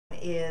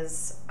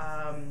is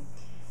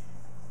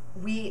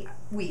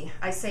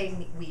I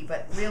say we,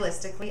 but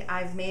realistically,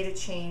 I've made a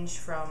change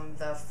from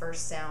the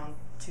first sound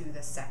to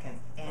the second.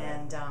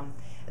 And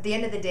at the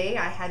end of the day,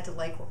 I had to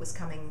like what was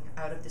coming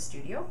out of the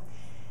studio.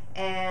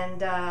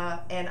 And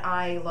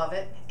I love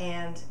it.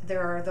 And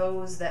there are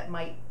those that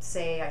might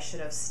say I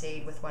should have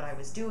stayed with what I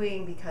was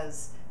doing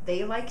because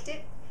they liked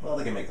it. Well,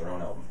 they can make their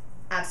own album.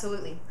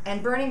 Absolutely.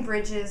 And Burning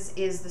Bridges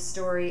is the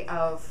story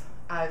of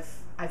I've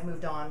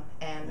moved on,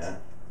 and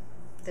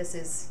this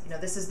is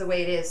the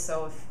way it is.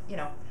 So if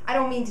I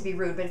don't mean to be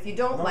rude, but if you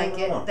don't like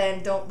it,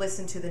 then don't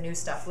listen to the new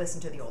stuff. Listen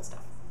to the old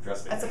stuff.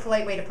 Trust me. That's a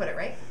polite way to put it,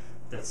 right?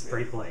 That's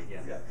pretty polite.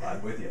 Yeah. Yeah,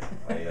 I'm with you.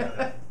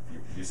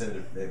 You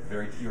said it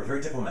you were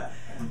very diplomatic.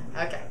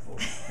 Okay.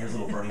 Here's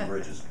Little Burning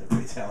Bridges, the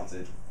really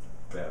talented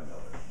Bad Miller.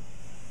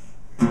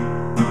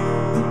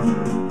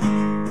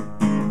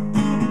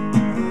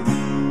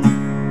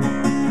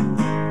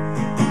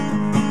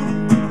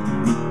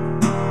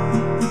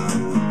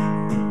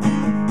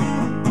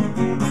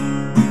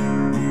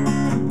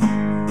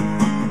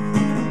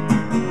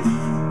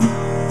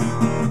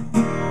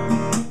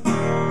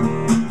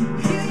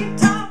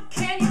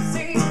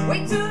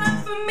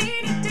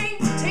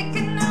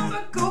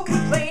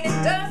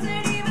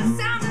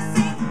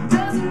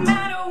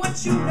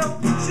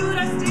 Should I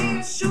stay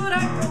or should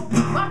I go?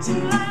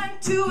 Watching